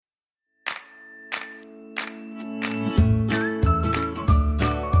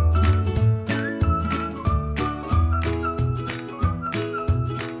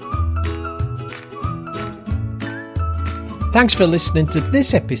Thanks for listening to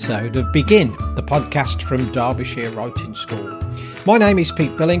this episode of Begin, the podcast from Derbyshire Writing School. My name is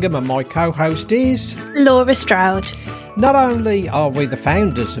Pete Billingham and my co-host is Laura Stroud. Not only are we the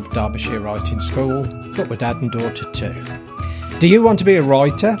founders of Derbyshire Writing School, but we're dad and daughter too. Do you want to be a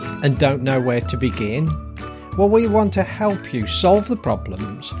writer and don't know where to begin? Well, we want to help you solve the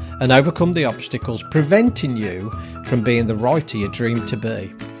problems and overcome the obstacles preventing you from being the writer you dream to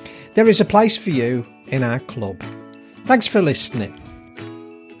be. There is a place for you in our club. Thanks for listening.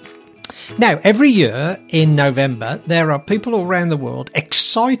 Now, every year in November, there are people all around the world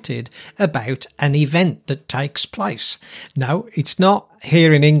excited about an event that takes place. No, it's not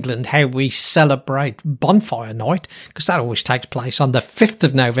here in England how we celebrate Bonfire Night, because that always takes place on the 5th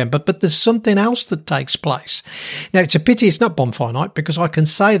of November, but there's something else that takes place. Now, it's a pity it's not Bonfire Night, because I can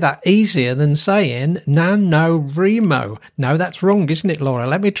say that easier than saying NaNoWriMo. No, that's wrong, isn't it, Laura?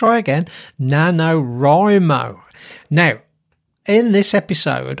 Let me try again. NaNoWriMo. Now, in this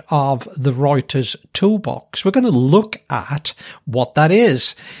episode of the Writer's Toolbox, we're going to look at what that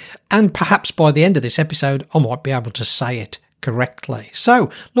is. And perhaps by the end of this episode, I might be able to say it correctly. So,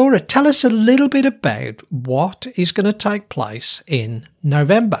 Laura, tell us a little bit about what is going to take place in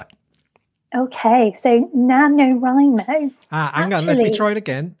November. Okay, so NaNoWriMo. Hang on, let me try it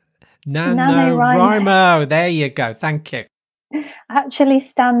again. NaNoWriMo. There you go. Thank you. Actually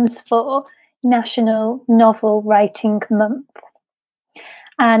stands for National Novel Writing Month.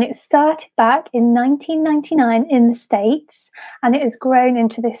 And it started back in 1999 in the States, and it has grown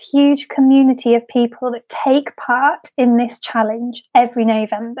into this huge community of people that take part in this challenge every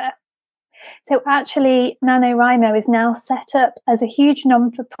November. So actually, NaNoWriMo is now set up as a huge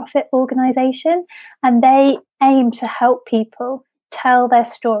non-for-profit organisation, and they aim to help people tell their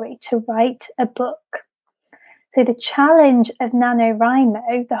story, to write a book. So the challenge of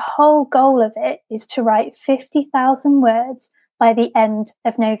NaNoWriMo, the whole goal of it is to write 50,000 words by the end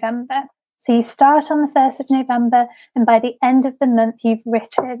of November. So you start on the 1st of November, and by the end of the month, you've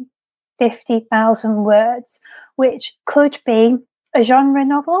written 50,000 words, which could be a genre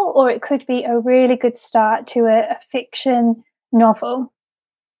novel, or it could be a really good start to a fiction novel.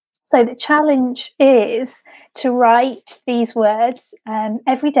 So the challenge is to write these words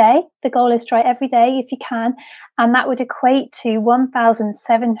every day. The goal is to write every day if you can, and that would equate to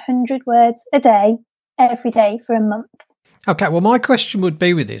 1,700 words a day, every day for a month. Okay, well, my question would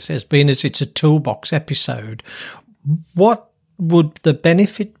be with this, as being as it's a toolbox episode, what would the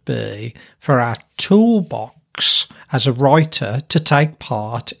benefit be for our toolbox as a writer to take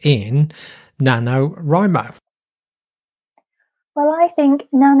part in NaNoWriMo? Well, I think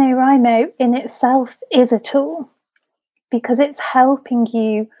NaNoWriMo in itself is a tool, because it's helping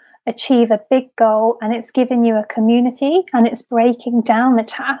you achieve a big goal, and it's giving you a community, and it's breaking down the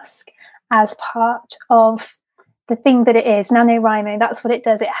task as part of the thing that it is. NaNoWriMo, that's what it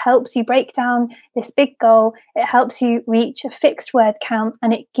does. It helps you break down this big goal. It helps you reach a fixed word count,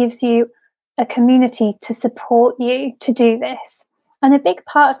 and it gives you a community to support you to do this. And a big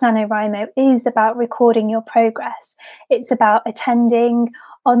part of NaNoWriMo is about recording your progress. It's about attending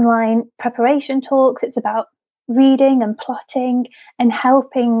online preparation talks. It's about reading and plotting and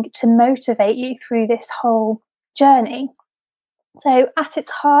helping to motivate you through this whole journey. So at its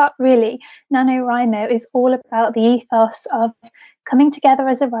heart, really, NaNoWriMo is all about the ethos of coming together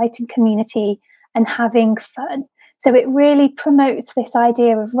as a writing community and having fun. So it really promotes this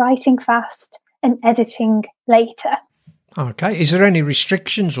idea of writing fast and editing later. Okay. Is there any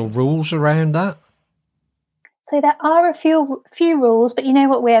restrictions or rules around that? So there are a few rules, but you know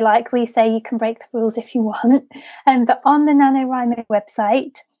what we're like. We say you can break the rules if you want. But on the NaNoWriMo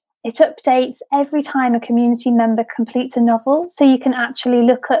website, it updates every time a community member completes a novel. So you can actually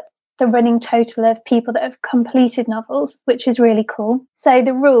look at the running total of people that have completed novels, which is really cool. So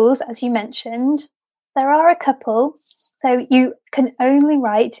the rules, as you mentioned, there are a couple. So you can only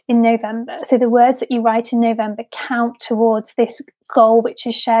write in November. So the words that you write in November count towards this goal, which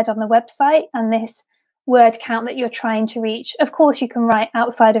is shared on the website, and this word count that you're trying to reach. Of course, you can write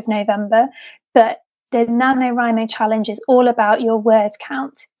outside of November, but the NaNoWriMo challenge is all about your word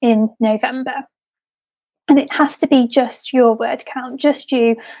count in November. And it has to be just your word count, just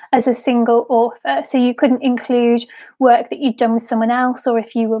you as a single author. So you couldn't include work that you'd done with someone else, or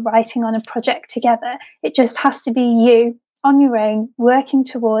if you were writing on a project together. It just has to be you on your own, working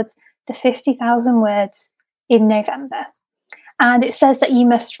towards the 50,000 words in November. And it says that you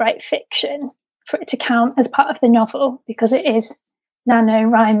must write fiction for it to count as part of the novel, because it is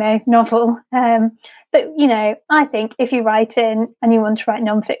NaNoWriMo novel. But, you know, I think if you write in and you want to write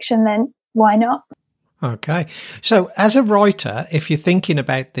non-fiction, then why not? Okay. So as a writer, if you're thinking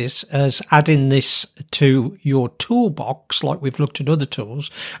about this as adding this to your toolbox, like we've looked at other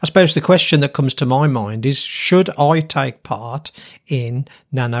tools, I suppose the question that comes to my mind is, should I take part in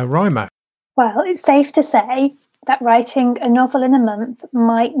NaNoWriMo? Well, it's safe to say that writing a novel in a month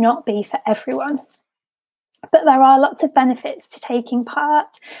might not be for everyone. But there are lots of benefits to taking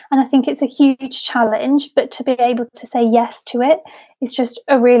part. And I think it's a huge challenge, but to be able to say yes to it is just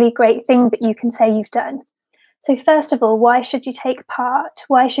a really great thing that you can say you've done. So first of all, why should you take part?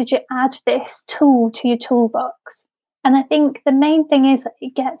 Why should you add this tool to your toolbox? And I think the main thing is that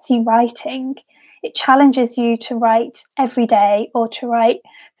it gets you writing. It challenges you to write every day or to write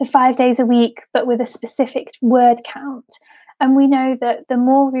for 5 days a week, but with a specific word count. And we know that the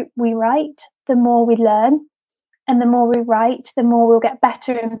more we write, the more we learn. And the more we write, the more we'll get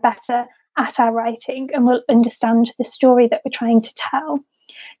better and better at our writing, and we'll understand the story that we're trying to tell.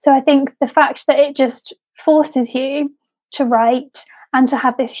 So I think the fact that it just forces you to write and to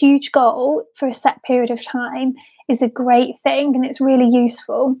have this huge goal for a set period of time is a great thing, and it's really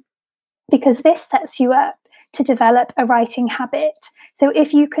useful because this sets you up to develop a writing habit. So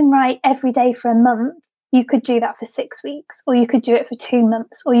if you can write every day for a month, you could do that for 6 weeks, or you could do it for 2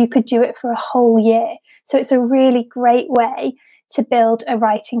 months, or you could do it for a whole year. So it's a really great way to build a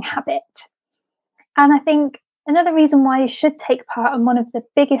writing habit. And I think another reason why you should take part, and one of the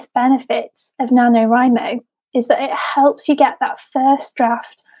biggest benefits of NaNoWriMo, is that it helps you get that first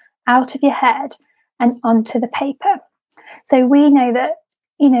draft out of your head and onto the paper. So we know that,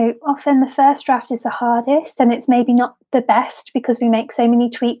 often the first draft is the hardest, and it's maybe not the best because we make so many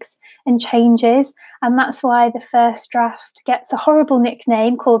tweaks and changes. And that's why the first draft gets a horrible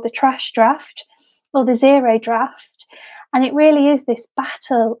nickname called the trash draft or the zero draft. And it really is this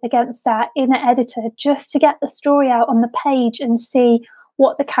battle against our inner editor just to get the story out on the page and see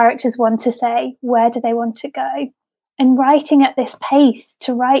what the characters want to say, where do they want to go. And writing at this pace,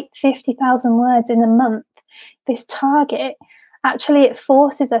 to write 50,000 words in a month, this target, actually it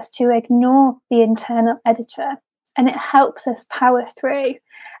forces us to ignore the internal editor, and it helps us power through.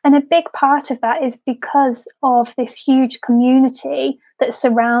 And a big part of that is because of this huge community that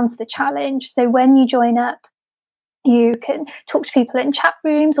surrounds the challenge. So when you join up, you can talk to people in chat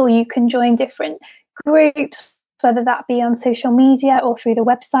rooms, or you can join different groups, whether that be on social media or through the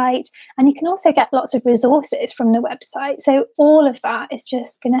website. And you can also get lots of resources from the website. So all of that is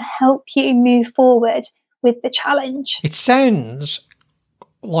just going to help you move forward with the challenge. It sounds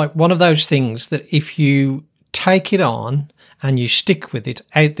like one of those things that if you take it on and you stick with it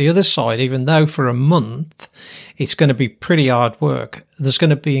out the other side, even though for a month it's going to be pretty hard work, there's going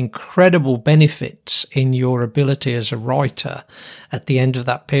to be incredible benefits in your ability as a writer at the end of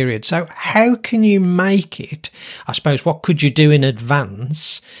that period. So how can you make it, I suppose, what could you do in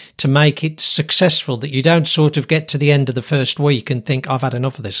advance to make it successful, that you don't sort of get to the end of the first week and think, I've had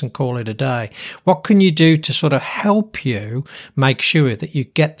enough of this, and call it a day? What can you do to sort of help you make sure that you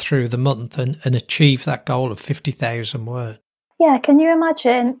get through the month and achieve that goal of 50,000 words? Yeah, can you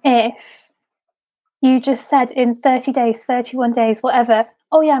imagine if you just said in 30 days, 31 days, whatever,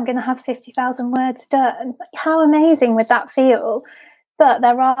 oh yeah, I'm going to have 50,000 words done. How amazing would that feel? But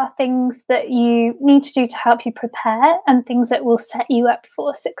there are things that you need to do to help you prepare, and things that will set you up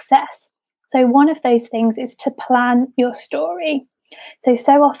for success. So one of those things is to plan your story.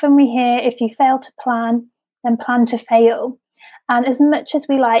 So often we hear, if you fail to plan, then plan to fail. And as much as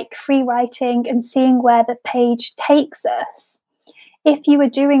we like free writing and seeing where the page takes us, if you were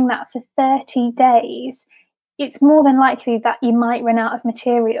doing that for 30 days, it's more than likely that you might run out of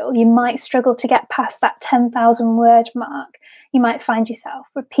material. You might struggle to get past that 10,000 word mark. You might find yourself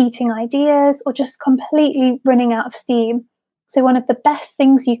repeating ideas or just completely running out of steam. So one of the best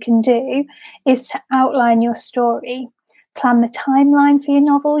things you can do is to outline your story, plan the timeline for your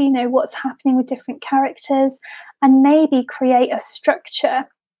novel, what's happening with different characters, and maybe create a structure,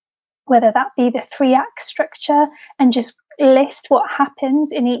 whether that be the 3-act structure, and just list what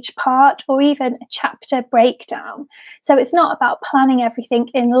happens in each part, or even a chapter breakdown. So it's not about planning everything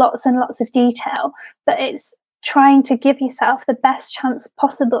in lots and lots of detail, but it's trying to give yourself the best chance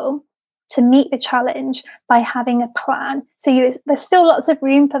possible to meet the challenge by having a plan. So there's still lots of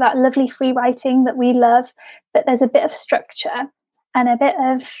room for that lovely free writing that we love, but there's a bit of structure and a bit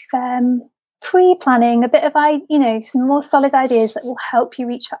of pre-planning, a bit of some more solid ideas that will help you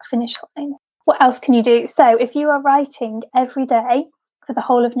reach that finish line. What else can you do? So if you are writing every day for the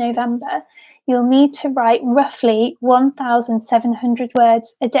whole of November, you'll need to write roughly 1,700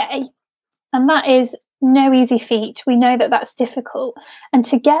 words a day. And that is no easy feat. We know that that's difficult. And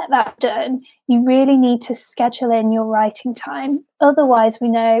to get that done, you really need to schedule in your writing time. Otherwise, we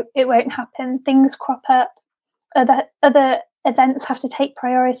know it won't happen. Things crop up. Other events have to take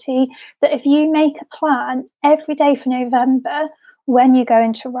priority. That if you make a plan every day for November, when you're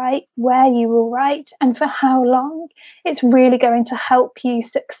going to write, where you will write, and for how long, it's really going to help you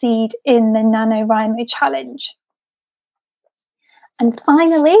succeed in the NaNoWriMo challenge. And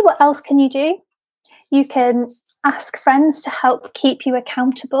finally, what else can you do? You can ask friends to help keep you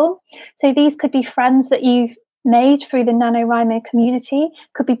accountable. So these could be friends that you've made through the NaNoWriMo community,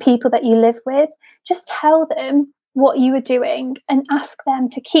 could be people that you live with. Just tell them what you are doing and ask them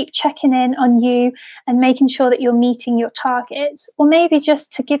to keep checking in on you and making sure that you're meeting your targets, or maybe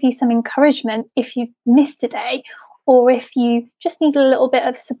just to give you some encouragement if you've missed a day or if you just need a little bit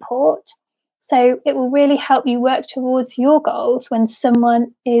of support. So it will really help you work towards your goals when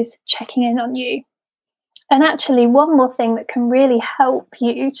someone is checking in on you. And actually, one more thing that can really help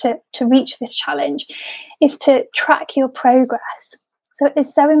you to reach this challenge is to track your progress. So it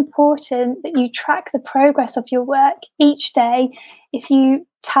is so important that you track the progress of your work each day. If you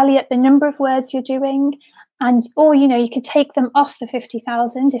tally up the number of words you're doing, or you could take them off the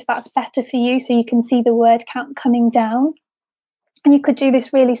 50,000 if that's better for you, so you can see the word count coming down. And you could do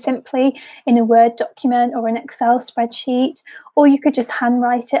this really simply in a Word document or an Excel spreadsheet, or you could just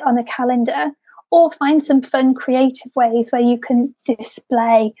handwrite it on a calendar, or find some fun, creative ways where you can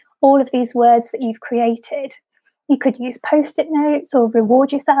display all of these words that you've created. You could use Post-it notes or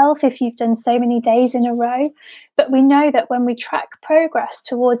reward yourself if you've done so many days in a row. But we know that when we track progress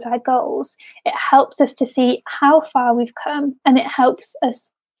towards our goals, it helps us to see how far we've come, and it helps us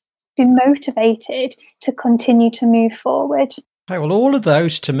be motivated to continue to move forward. Okay, well, all of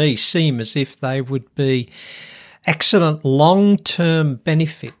those to me seem as if they would be excellent long-term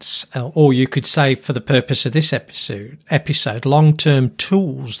benefits, or you could say, for the purpose of this episode, long-term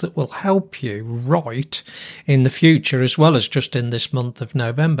tools that will help you write in the future as well as just in this month of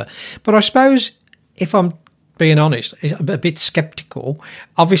November. But I suppose, if I'm being honest, I'm a bit sceptical.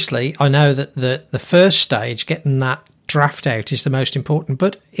 Obviously, I know that the first stage, getting that draft out, is the most important,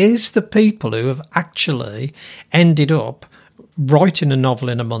 but is the people who have actually ended up writing a novel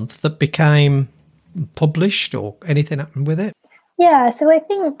in a month that became published, or anything happened with it? Yeah, so I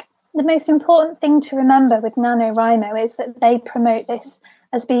think the most important thing to remember with NaNoWriMo is that they promote this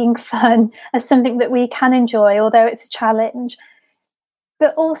as being fun, as something that we can enjoy, although it's a challenge,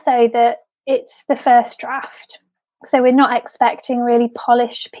 but also that it's the first draft. So we're not expecting a really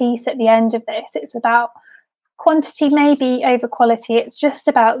polished piece at the end of this. It's about quantity maybe over quality. It's just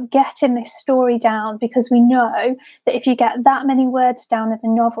about getting this story down, because we know that if you get that many words down in a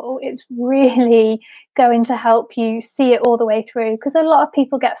novel, it's really going to help you see it all the way through, because a lot of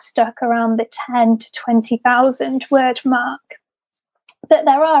people get stuck around the 10 to 20,000 word mark. But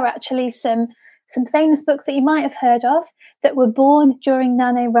there are actually some famous books that you might have heard of that were born during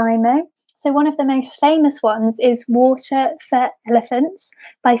NaNoWriMo. So one of the most famous ones is Water for Elephants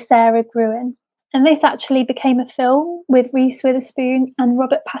by Sarah Gruen. And this actually became a film with Reese Witherspoon and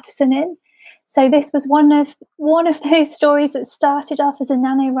Robert Pattinson in. So this was one of those stories that started off as a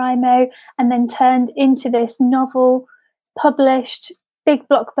NaNoWriMo and then turned into this novel, published, big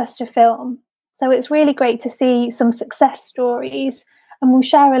blockbuster film. So it's really great to see some success stories, and we'll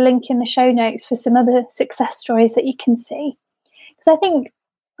share a link in the show notes for some other success stories that you can see. Because I think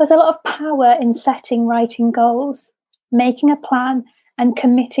there's a lot of power in setting writing goals, making a plan, and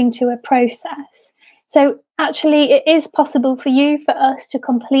committing to a process. So actually, it is possible for you, for us, to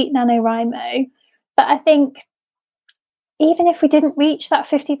complete NaNoWriMo. But I think even if we didn't reach that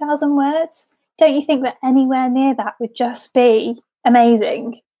 50,000 words, don't you think that anywhere near that would just be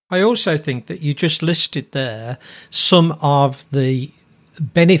amazing? I also think that you just listed there some of the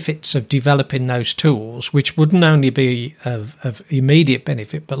benefits of developing those tools, which wouldn't only be of immediate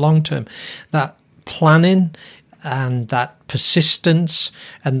benefit, but long-term. That planning and that persistence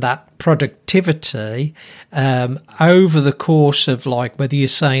and that productivity over the course of, like, whether you're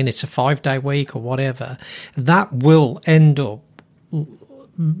saying it's a 5-day week or whatever, that will end up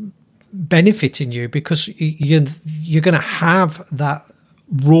benefiting you, because you're going to have that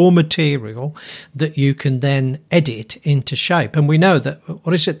raw material that you can then edit into shape. And we know that,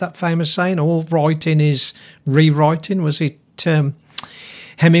 what is it, that famous saying, all writing is rewriting? Was it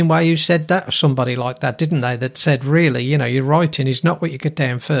Hemingway who said that, or somebody like that, didn't they? That said, really, your writing is not what you get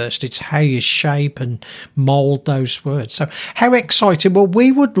down first. It's how you shape and mould those words. So how exciting. Well,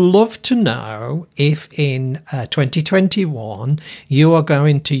 we would love to know if in 2021 you are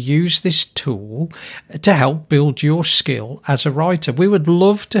going to use this tool to help build your skill as a writer. We would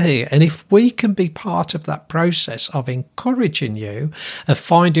love to hear. And if we can be part of that process of encouraging you, of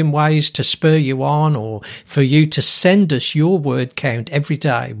finding ways to spur you on, or for you to send us your word count every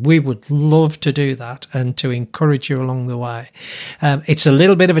day, we would love to do that and to encourage you along the way. It's a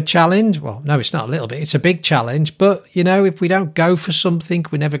little bit of a challenge. Well, no, it's not a little bit. It's a big challenge. But, if we don't go for something,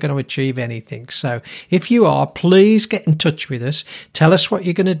 we're never going to achieve anything. So if you are, please get in touch with us. Tell us what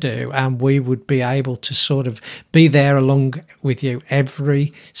you're going to do, and we would be able to sort of be there along with you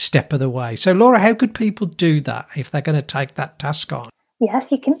every step of the way. So, Laura, how could people do that if they're going to take that task on?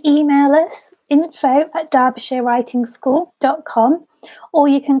 Yes, you can email us info@derbyshirewritingschool.com, or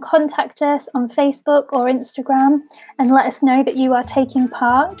you can contact us on Facebook or Instagram and let us know that you are taking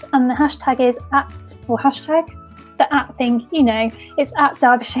part. And the hashtag is the @ thing, it's at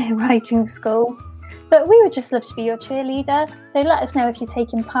Derbyshire Writing School. But we would just love to be your cheerleader. So let us know if you're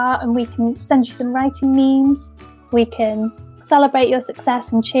taking part, and we can send you some writing memes. We can celebrate your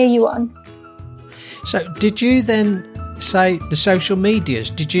success and cheer you on. So did you then say the social medias?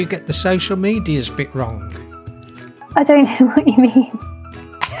 Did you get the social medias bit wrong? I don't know what you mean.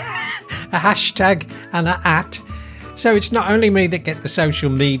 A hashtag and a @ So it's not only me that get the social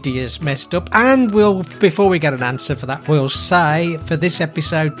medias messed up. And before we get an answer for that, we'll say for this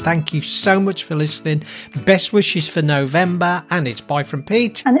episode, thank you so much for listening. Best wishes for November. And it's bye from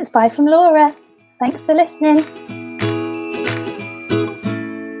Pete. And it's bye from Laura. Thanks for listening.